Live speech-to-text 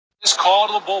This call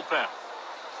to the bullpen.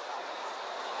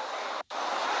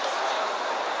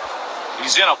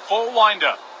 He's in a full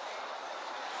windup.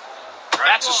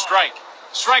 That's a strike.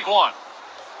 Strike one.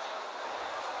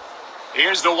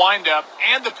 Here's the windup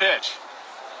and the pitch.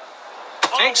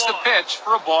 Takes the pitch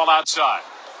for a ball outside.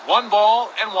 1 ball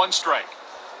and 1 strike.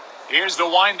 Here's the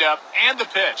windup and the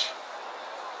pitch.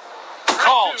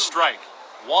 Called strike.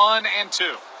 1 and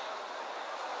 2.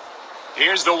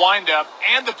 Here's the windup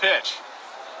and the pitch.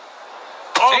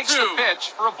 Takes the pitch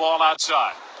for a ball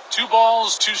outside. 2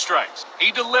 balls, 2 strikes.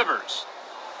 He delivers.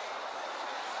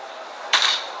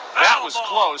 That was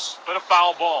close, but a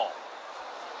foul ball.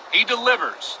 He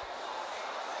delivers.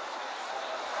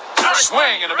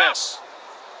 Swing and a miss.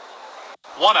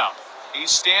 1 out. He's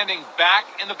standing back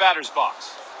in the batter's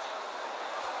box.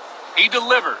 He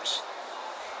delivers.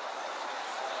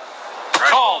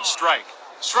 Called strike.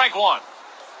 Strike 1.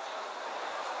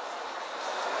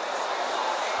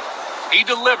 He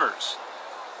delivers.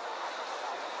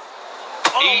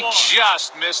 He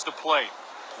just missed the plate.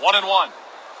 1 and 1.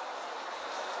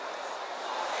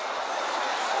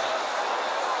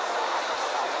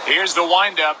 Here's the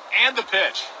windup and the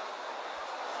pitch.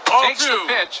 Takes the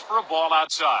pitch for a ball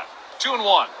outside. 2 and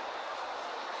 1.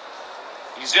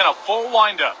 He's in a full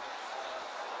windup.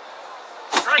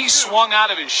 He swung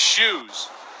out of his shoes.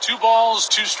 2 balls,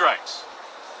 2 strikes.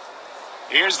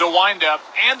 Here's the windup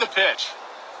and the pitch.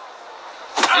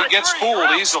 He gets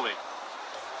fooled easily.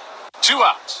 2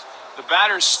 outs. The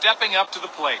batter's stepping up to the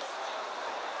plate.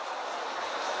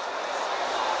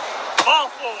 Ball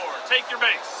 4. Take your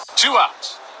base. 2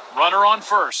 outs. Runner on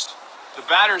first. The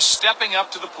batter's stepping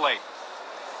up to the plate.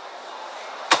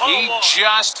 He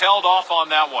just held off on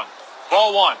that one.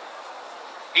 Ball 1.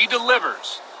 He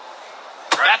delivers.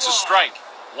 That's a strike.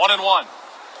 1 and 1.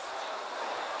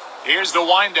 Here's the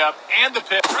windup and the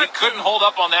pitch. He couldn't hold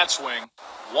up on that swing.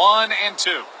 1 and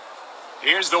 2.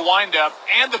 Here's the windup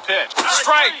and the pitch.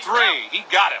 Strike 3. He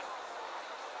got him.